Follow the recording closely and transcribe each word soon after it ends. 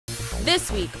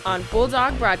This week on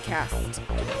Bulldog Broadcast.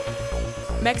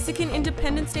 Mexican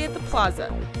Independence Day at the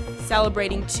Plaza,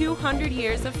 celebrating 200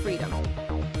 years of freedom.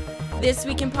 This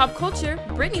week in pop culture,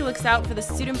 Brittany looks out for the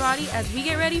student body as we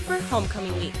get ready for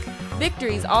homecoming week.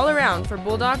 Victories all around for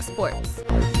Bulldog sports.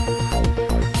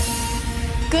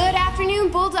 Good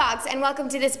afternoon, Bulldogs, and welcome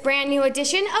to this brand new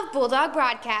edition of Bulldog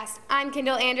Broadcast. I'm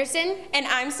Kendall Anderson. And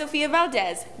I'm Sophia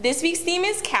Valdez. This week's theme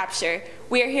is Capture.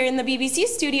 We are here in the BBC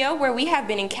studio where we have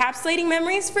been encapsulating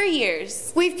memories for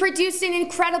years. We've produced an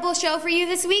incredible show for you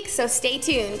this week, so stay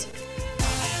tuned.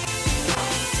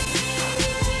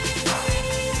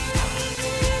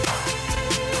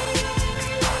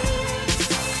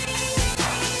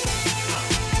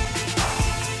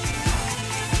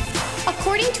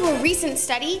 According to a recent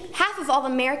study, half of all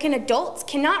American adults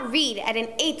cannot read at an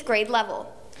 8th grade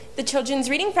level. The Children's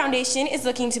Reading Foundation is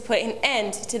looking to put an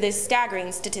end to this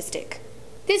staggering statistic.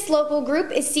 This local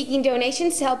group is seeking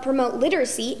donations to help promote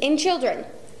literacy in children.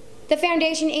 The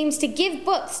foundation aims to give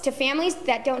books to families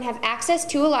that don't have access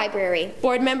to a library.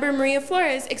 Board member Maria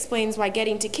Flores explains why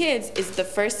getting to kids is the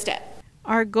first step.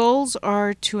 Our goals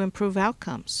are to improve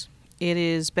outcomes. It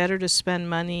is better to spend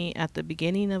money at the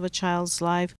beginning of a child's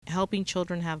life, helping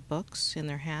children have books in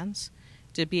their hands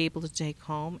to be able to take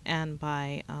home, and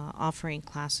by offering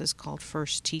classes called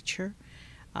First Teacher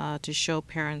to show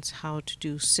parents how to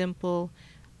do simple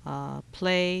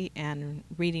play and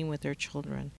reading with their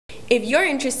children. If you're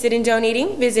interested in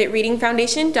donating, visit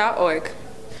readingfoundation.org.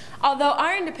 Although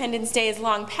our Independence Day is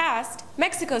long past,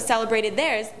 Mexico celebrated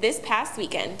theirs this past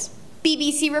weekend.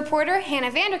 BBC reporter Hannah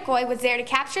Vanderkoy was there to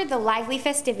capture the lively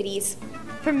festivities.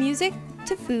 From music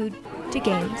to food to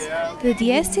games, the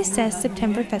Diez de Ses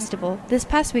September Festival this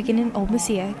past weekend in Old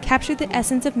Mesilla captured the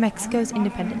essence of Mexico's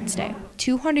Independence Day.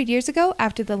 200 years ago,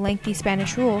 after the lengthy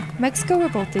Spanish rule, Mexico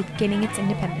revolted, gaining its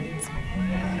independence.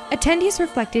 Attendees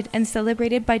reflected and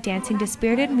celebrated by dancing to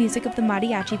spirited music of the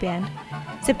mariachi band,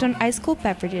 sipped on ice-cold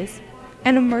beverages,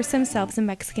 and immersed themselves in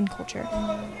Mexican culture.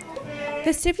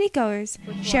 Festivity goers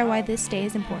share why this day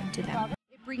is important to them.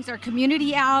 It brings our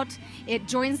community out, it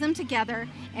joins them together,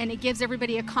 and it gives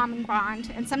everybody a common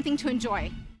bond and something to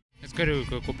enjoy. It's good to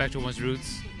go back to one's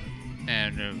roots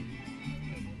and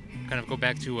kind of go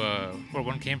back to where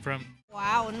one came from.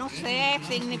 Wow, no sé,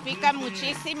 significa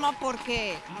muchísimo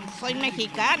porque soy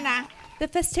mexicana. The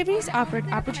festivities offered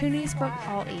opportunities for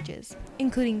all ages,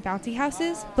 including bouncy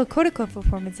houses, Bokotoko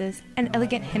performances, and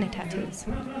elegant henna tattoos.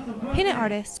 Henna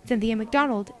artist Cynthia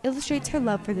McDonald illustrates her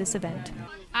love for this event.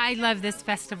 I love this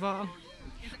festival.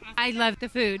 I love the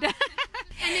food and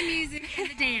the music and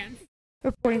the dance.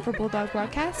 Reporting for Bulldog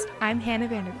Broadcast, I'm Hannah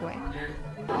Vanderkoy.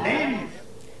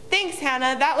 Thanks,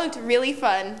 Hannah. That looked really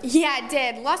fun. Yeah, it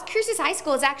did. Las Cruces High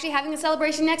School is actually having a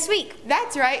celebration next week.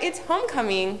 That's right, it's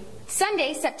homecoming.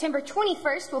 Sunday, September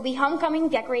 21st will be Homecoming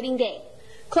Decorating Day.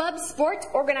 Clubs, sports,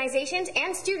 organizations,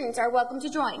 and students are welcome to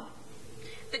join.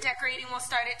 The decorating will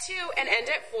start at 2 and end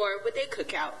at 4 with a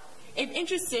cookout. If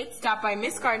interested, stop by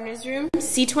Miss Gardner's room,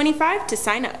 C25, to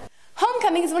sign up.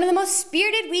 Homecoming is one of the most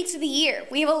spirited weeks of the year.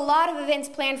 We have a lot of events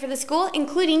planned for the school,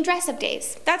 including dress-up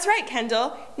days. That's right,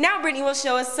 Kendall. Now Brittany will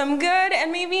show us some good and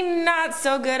maybe not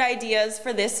so good ideas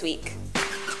for this week.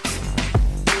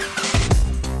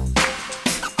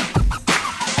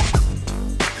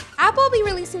 Apple will be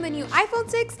releasing the new iPhone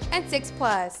 6 and 6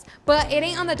 Plus, but it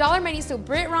ain't on the dollar menu, so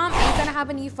Brit Rom ain't gonna have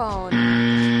a new phone.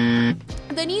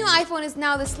 The new iPhone is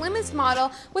now the slimmest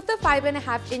model with the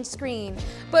 5.5-inch screen.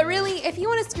 But really, if you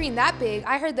want a screen that big,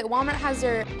 I heard that Walmart has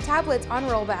their tablets on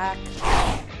rollback.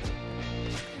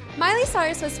 Miley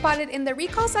Cyrus was spotted in the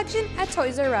recall section at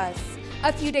Toys R Us.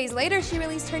 A few days later, she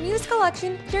released her newest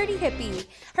collection, Dirty Hippie.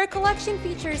 Her collection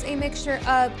features a mixture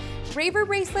of raver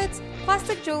bracelets,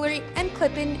 plastic jewelry, and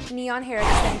clip-in neon hair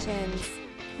extensions.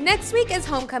 Next week is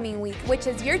Homecoming Week, which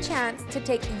is your chance to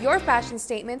take your fashion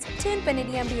statements to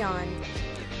infinity and beyond.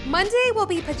 Monday will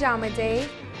be Pajama Day.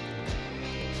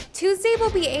 Tuesday will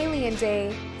be Alien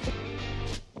Day.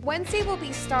 Wednesday will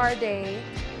be Star Day.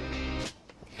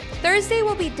 Thursday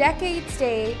will be Decades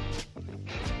Day.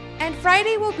 And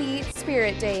Friday will be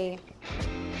Spirit Day.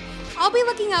 I'll be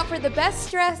looking out for the best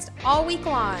dressed all week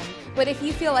long, but if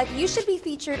you feel like you should be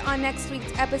featured on next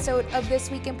week's episode of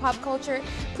This Week in Pop Culture,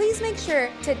 please make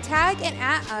sure to tag and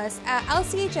at us at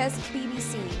LCHS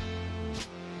BBC.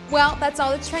 Well, that's all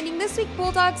that's trending this week,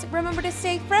 Bulldogs. Remember to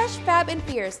stay fresh, fab, and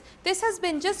fierce. This has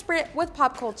been Just Brit with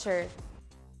Pop Culture.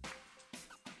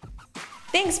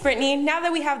 Thanks, Brittany. Now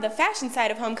that we have the fashion side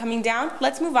of homecoming down,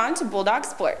 let's move on to Bulldog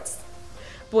sports.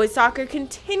 Boys soccer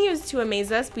continues to amaze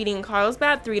us, beating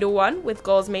Carlsbad 3-1 with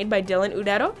goals made by Dylan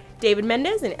Udero, David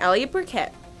Mendez, and Elliot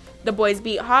Burkett. The boys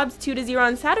beat Hobbs 2-0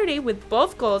 on Saturday with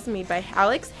both goals made by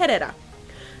Alex Herrera.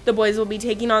 The boys will be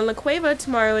taking on La Cueva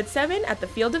tomorrow at 7 at the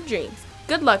Field of Dreams.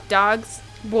 Good luck, dogs!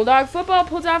 Bulldog football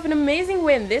pulled off an amazing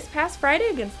win this past Friday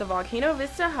against the Volcano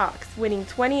Vista Hawks, winning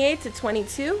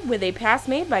 28-22 with a pass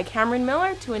made by Cameron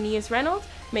Miller to Aeneas Reynolds,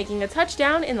 making a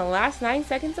touchdown in the last 9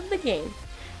 seconds of the game.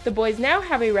 The boys now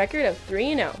have a record of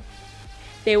 3-0.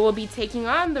 They will be taking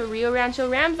on the Rio Rancho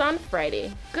Rams on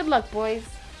Friday. Good luck, boys!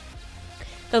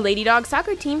 The Lady Dog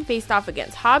soccer team faced off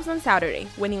against Hobbs on Saturday,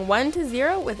 winning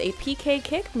 1-0 with a PK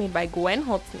kick made by Gwen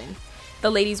Holtzman. The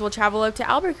ladies will travel up to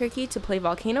Albuquerque to play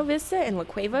Volcano Vista and La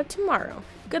Cueva tomorrow.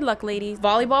 Good luck, ladies.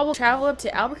 Volleyball will travel up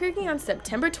to Albuquerque on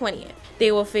September 20th.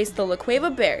 They will face the La Cueva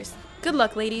Bears. Good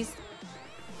luck, ladies.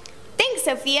 Thanks,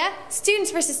 Sophia.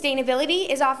 Students for Sustainability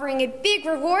is offering a big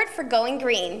reward for going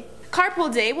green.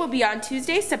 Carpool Day will be on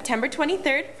Tuesday, September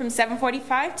 23rd from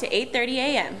 7:45 to 8:30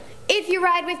 a.m. If you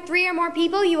ride with 3 or more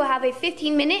people, you will have a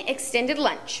 15-minute extended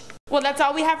lunch. Well, that's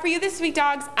all we have for you this week,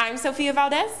 dogs. I'm Sophia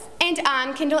Valdez. And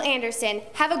I'm Kendall Anderson.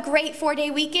 Have a great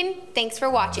 4-day weekend. Thanks for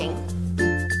watching.